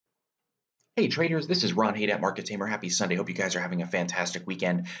Hey traders, this is Ron Haidt at Market Tamer. Happy Sunday. Hope you guys are having a fantastic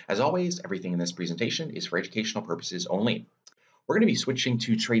weekend. As always, everything in this presentation is for educational purposes only. We're going to be switching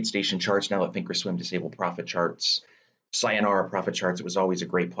to TradeStation charts now that Thinkorswim disabled profit charts. Sayonara profit charts, it was always a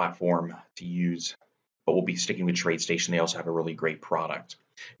great platform to use, but we'll be sticking with TradeStation. They also have a really great product.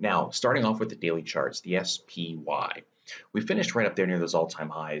 Now, starting off with the daily charts, the SPY. We finished right up there near those all-time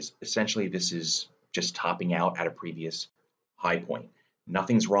highs. Essentially, this is just topping out at a previous high point.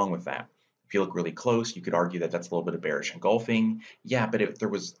 Nothing's wrong with that. If you look really close, you could argue that that's a little bit of bearish engulfing. Yeah, but there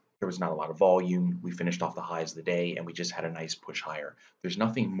was not a lot of volume. We finished off the highs of the day, and we just had a nice push higher. There's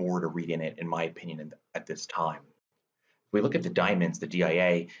nothing more to read in it, in my opinion, at this time. If we look at the diamonds, the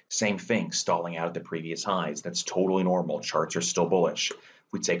DIA, same thing, stalling out at the previous highs. That's totally normal. Charts are still bullish.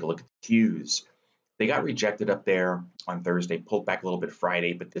 If we take a look at the Qs, they got rejected up there on Thursday, pulled back a little bit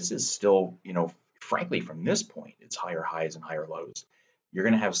Friday, but this is still, frankly, from this point, it's higher highs and higher lows. You're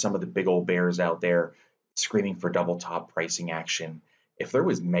going to have some of the big old bears out there screaming for double top pricing action. If there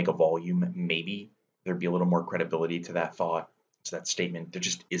was mega volume, maybe there'd be a little more credibility to that thought, to that statement. There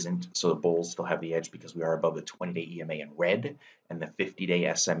just isn't. So the bulls still have the edge because we are above the 20-day EMA in red and the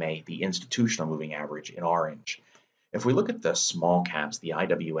 50-day SMA, the institutional moving average, in orange. If we look at the small caps, the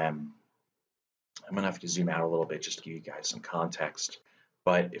IWM, I'm going to have to zoom out a little bit just to give you guys some context.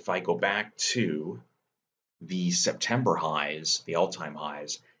 But if I go back to the September highs, the all-time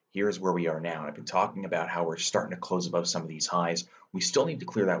highs, here's where we are now. And I've been talking about how we're starting to close above some of these highs. We still need to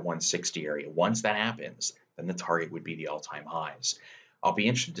clear that 160 area. Once that happens, then the target would be the all-time highs. I'll be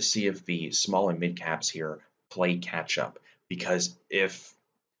interested to see if the small and mid caps here play catch up, because let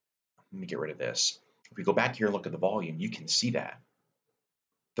me get rid of this. If we go back here and look at the volume, you can see that.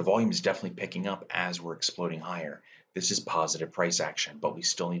 The volume is definitely picking up as we're exploding higher. This is positive price action, but we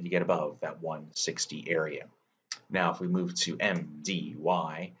still need to get above that 160 area. Now, if we move to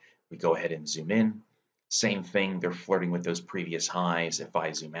MDY, we go ahead and zoom in. Same thing, they're flirting with those previous highs. If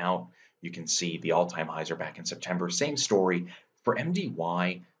I zoom out, you can see the all-time highs are back in September. Same story. For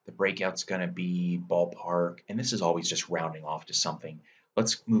MDY, the breakout's going to be ballpark, and this is always just rounding off to something.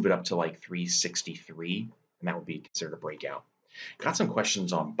 Let's move it up to like 363, and that would be considered a breakout. Got some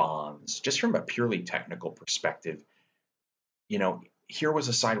questions on bonds, just from a purely technical perspective. Here was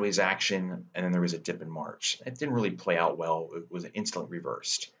a sideways action, and then there was a dip in March. It didn't really play out well. It was instantly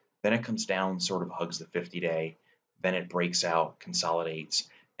reversed. Then it comes down, sort of hugs the 50-day. Then it breaks out, consolidates.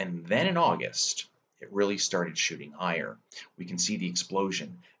 And then in August, it really started shooting higher. We can see the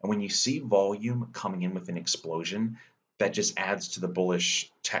explosion. And when you see volume coming in with an explosion, that just adds to the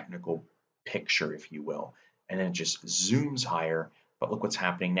bullish technical picture, if you will. And then it just zooms higher. But look what's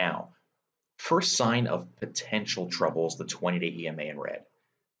happening now. First sign of potential troubles, the 20-day EMA in red.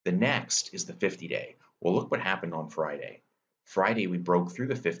 The next is the 50-day. Well, look what happened on Friday. Friday, we broke through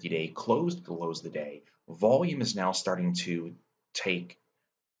the 50-day, closed the lows of the day. Volume is now starting to take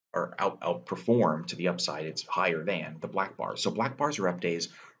or outperform to the upside. It's higher than the black bars. So black bars are up days,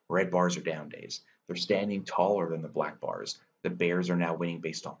 red bars are down days. They're standing taller than the black bars. The bears are now winning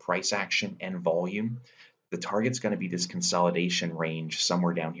based on price action and volume. The target's going to be this consolidation range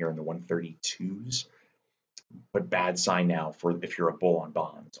somewhere down here in the 132s. But bad sign now for if you're a bull on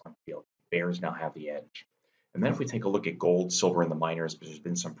bonds on field. Bears now have the edge. And then if we take a look at gold, silver, and the miners, because there's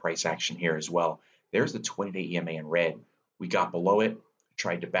been some price action here as well. There's the 20-day EMA in red. We got below it,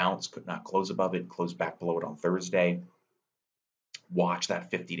 tried to bounce, could not close above it, closed back below it on Thursday. Watch that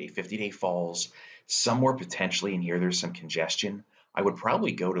 50-day. 50-day falls. Somewhere potentially in here, there's some congestion. I would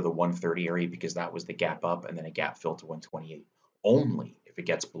probably go to the 130 area because that was the gap up and then a gap fill to 128, only if it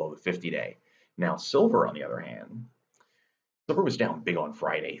gets below the 50-day. Now, silver, on the other hand, silver was down big on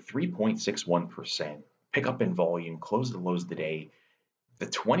Friday, 3.61%. Pickup in volume, closed the lows of the day. The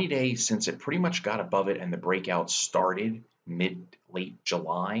 20-day, since it pretty much got above it and the breakout started late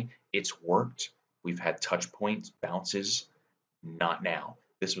July, it's worked. We've had touch points, bounces, not now.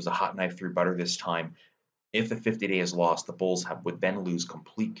 This was a hot knife through butter this time. If the 50-day is lost, the bulls would then lose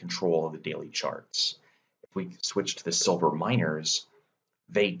complete control of the daily charts. If we switch to the silver miners,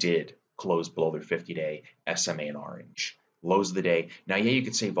 they did close below their 50-day SMA in orange. Lows of the day. Now, yeah, you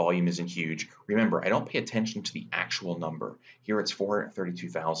could say volume isn't huge. Remember, I don't pay attention to the actual number. Here it's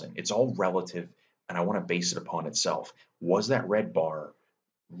 432,000. It's all relative, and I want to base it upon itself. Was that red bar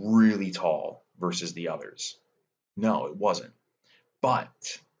really tall versus the others? No, it wasn't.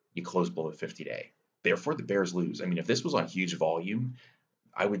 But you closed below the 50-day. Therefore, the bears lose. I mean, if this was on huge volume,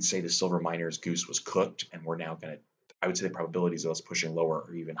 I would say the silver miners goose was cooked, and we're now going to, I would say the probabilities of us pushing lower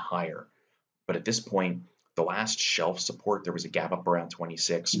are even higher. But at this point, the last shelf support, there was a gap up around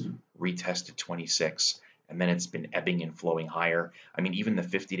 26, retested 26, and then it's been ebbing and flowing higher. I mean, even the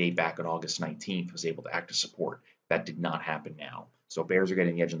 50-day back on August 19th was able to act as support. That did not happen now. So bears are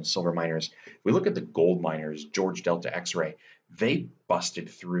getting the edge on the silver miners. If we look at the gold miners, George Delta X-Ray, they busted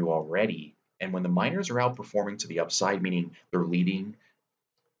through already. And when the miners are outperforming to the upside, meaning they're leading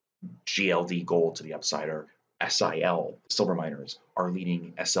GLD gold to the upside, or SIL, silver miners, are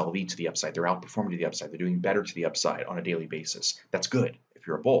leading SLV to the upside. They're outperforming to the upside. They're doing better to the upside on a daily basis. That's good if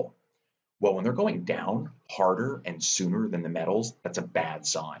you're a bull. Well, when they're going down harder and sooner than the metals, that's a bad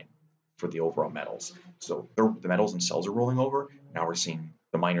sign for the overall metals. So the metals themselves are rolling over. Now we're seeing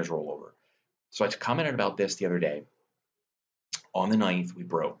the miners roll over. So I commented about this the other day. On the 9th, we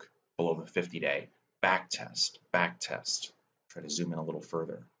broke below the 50-day. Back test, back test. Try to zoom in a little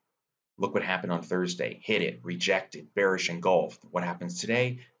further. Look what happened on Thursday. Hit it, rejected, bearish engulfed. What happens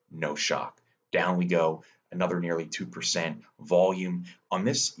today? No shock. Down we go. Another nearly 2% volume. On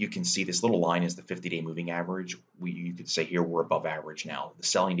this, you can see this little line is the 50-day moving average. You could say here we're above average now. The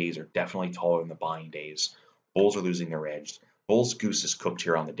selling days are definitely taller than the buying days. Bulls are losing their edge. Bull's goose is cooked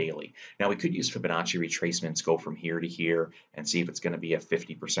here on the daily. Now we could use Fibonacci retracements, go from here to here, and see if it's going to be a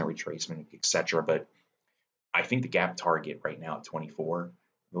 50% retracement, etc. But I think the gap target right now at 24,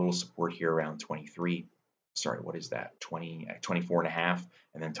 a little support here around 23. Sorry, what is that? 24 and a half,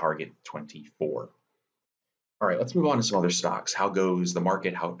 and then target 24. All right, let's move on to some other stocks. How goes the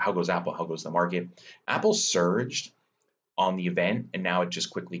market? How goes Apple? How goes the market? Apple surged on the event, and now it just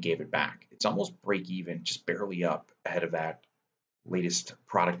quickly gave it back. It's almost break even, just barely up ahead of that latest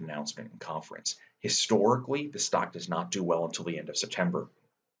product announcement and conference. Historically, the stock does not do well until the end of September.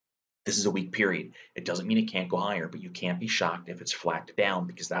 This is a weak period. It doesn't mean it can't go higher, but you can't be shocked if it's flat down,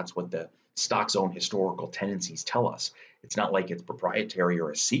 because that's what the stock's own historical tendencies tell us. It's not like it's proprietary or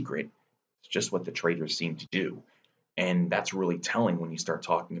a secret. It's just what the traders seem to do. And that's really telling when you start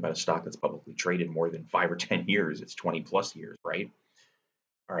talking about a stock that's publicly traded more than 5 or 10 years. It's 20 plus years, right?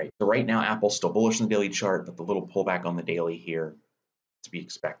 All right, so right now Apple's still bullish on the daily chart, but the little pullback on the daily here to be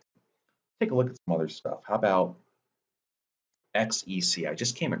expected. Take a look at some other stuff. How about XEC? I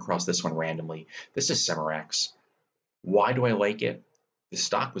just came across this one randomly. This is Cimarex. Why do I like it? The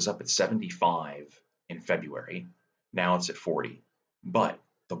stock was up at 75 in February. Now it's at 40. But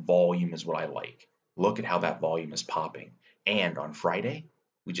the volume is what I like. Look at how that volume is popping. And on Friday,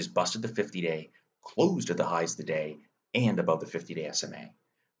 we just busted the 50-day, closed at the highs of the day, and above the 50-day SMA.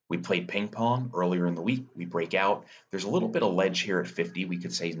 We played ping pong earlier in the week. We break out. There's a little bit of ledge here at 50. We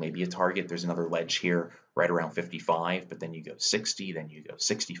could say is maybe a target. There's another ledge here right around 55, but then you go 60, then you go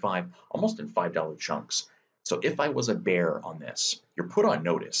 65, almost in $5 chunks. So if I was a bear on this, you're put on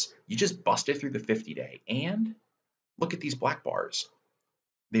notice. You just busted through the 50-day, and look at these black bars.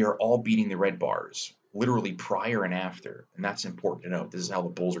 They are all beating the red bars, literally prior and after, and that's important to note. This is how the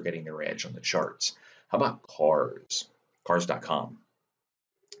bulls are getting their edge on the charts. How about cars? Cars.com.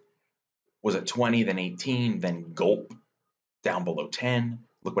 Was at 20, then 18, then gulp, down below 10.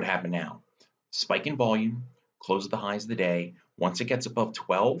 Look what happened now. Spike in volume, close at the highs of the day. Once it gets above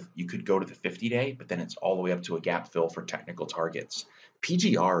 12, you could go to the 50-day, but then it's all the way up to a gap fill for technical targets.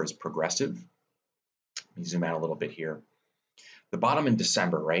 PGR is progressive. Let me zoom out a little bit here. The bottom in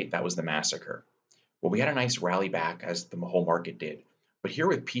December, right? That was the massacre. Well, we had a nice rally back as the whole market did. But here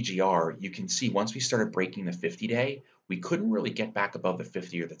with PGR, you can see once we started breaking the 50-day, we couldn't really get back above the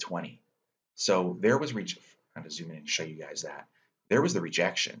 50 or the 20. So there was, I'm going to zoom in and show you guys that. There was the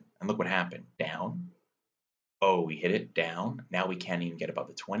rejection. And look what happened. Down. Oh, we hit it. Down. Now we can't even get above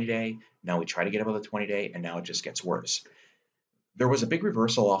the 20-day. Now we try to get above the 20-day, and now it just gets worse. There was a big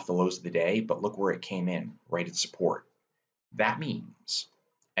reversal off the lows of the day, but look where it came in, right at support. That means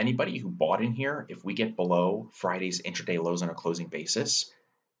anybody who bought in here, if we get below Friday's intraday lows on a closing basis,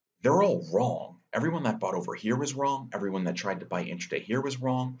 they're all wrong. Everyone that bought over here was wrong. Everyone that tried to buy intraday here was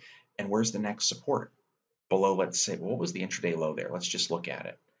wrong. And where's the next support? Below, let's say, what was the intraday low there? Let's just look at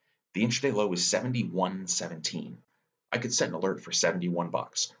it. The intraday low was 71.17. I could set an alert for 71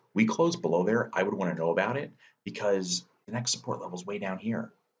 bucks. We closed below there. I would want to know about it because the next support level is way down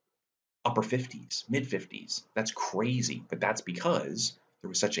here. Upper 50s, mid 50s. That's crazy, but that's because there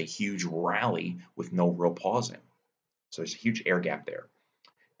was such a huge rally with no real pausing. So there's a huge air gap there.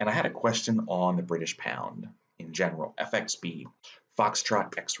 And I had a question on the British pound in general, FXB,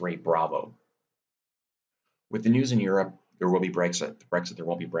 Foxtrot, X-Ray, Bravo. With the news in Europe, there will be Brexit. There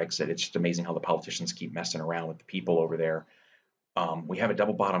won't be Brexit. It's just amazing how the politicians keep messing around with the people over there. We have a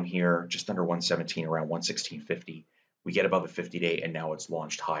double bottom here, just under 117, around 116.50. We get above the 50-day, and now it's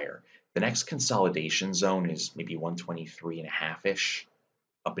launched higher. The next consolidation zone is maybe 123.5-ish,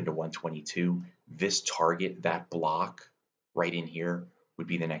 up into 122. This target, that block right in here, would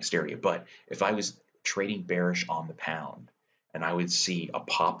be the next area. But if I was trading bearish on the pound, and I would see a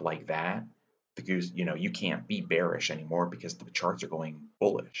pop like that, because you can't be bearish anymore because the charts are going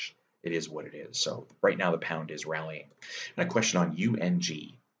bullish. It is what it is. So right now the pound is rallying. And a question on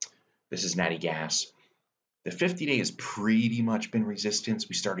UNG. This is natty gas. The 50-day has pretty much been resistance.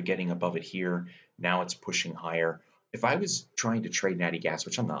 We started getting above it here. Now it's pushing higher. If I was trying to trade natty gas,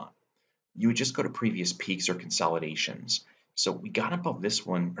 which I'm not, you would just go to previous peaks or consolidations. So we got above this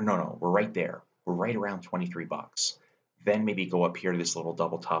one, or no, we're right there. We're right around 23 bucks. Then maybe go up here to this little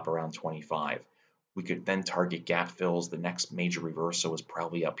double top around 25. We could then target gap fills. The next major reversal is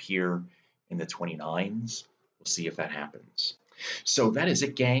probably up here in the 29s. We'll see if that happens. So that is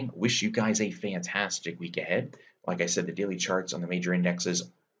it, gang. Wish you guys a fantastic week ahead. Like I said, the daily charts on the major indexes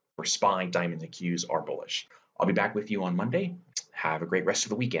for SPY, Diamond, and Qs are bullish. I'll be back with you on Monday. Have a great rest of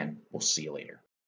the weekend. We'll see you later.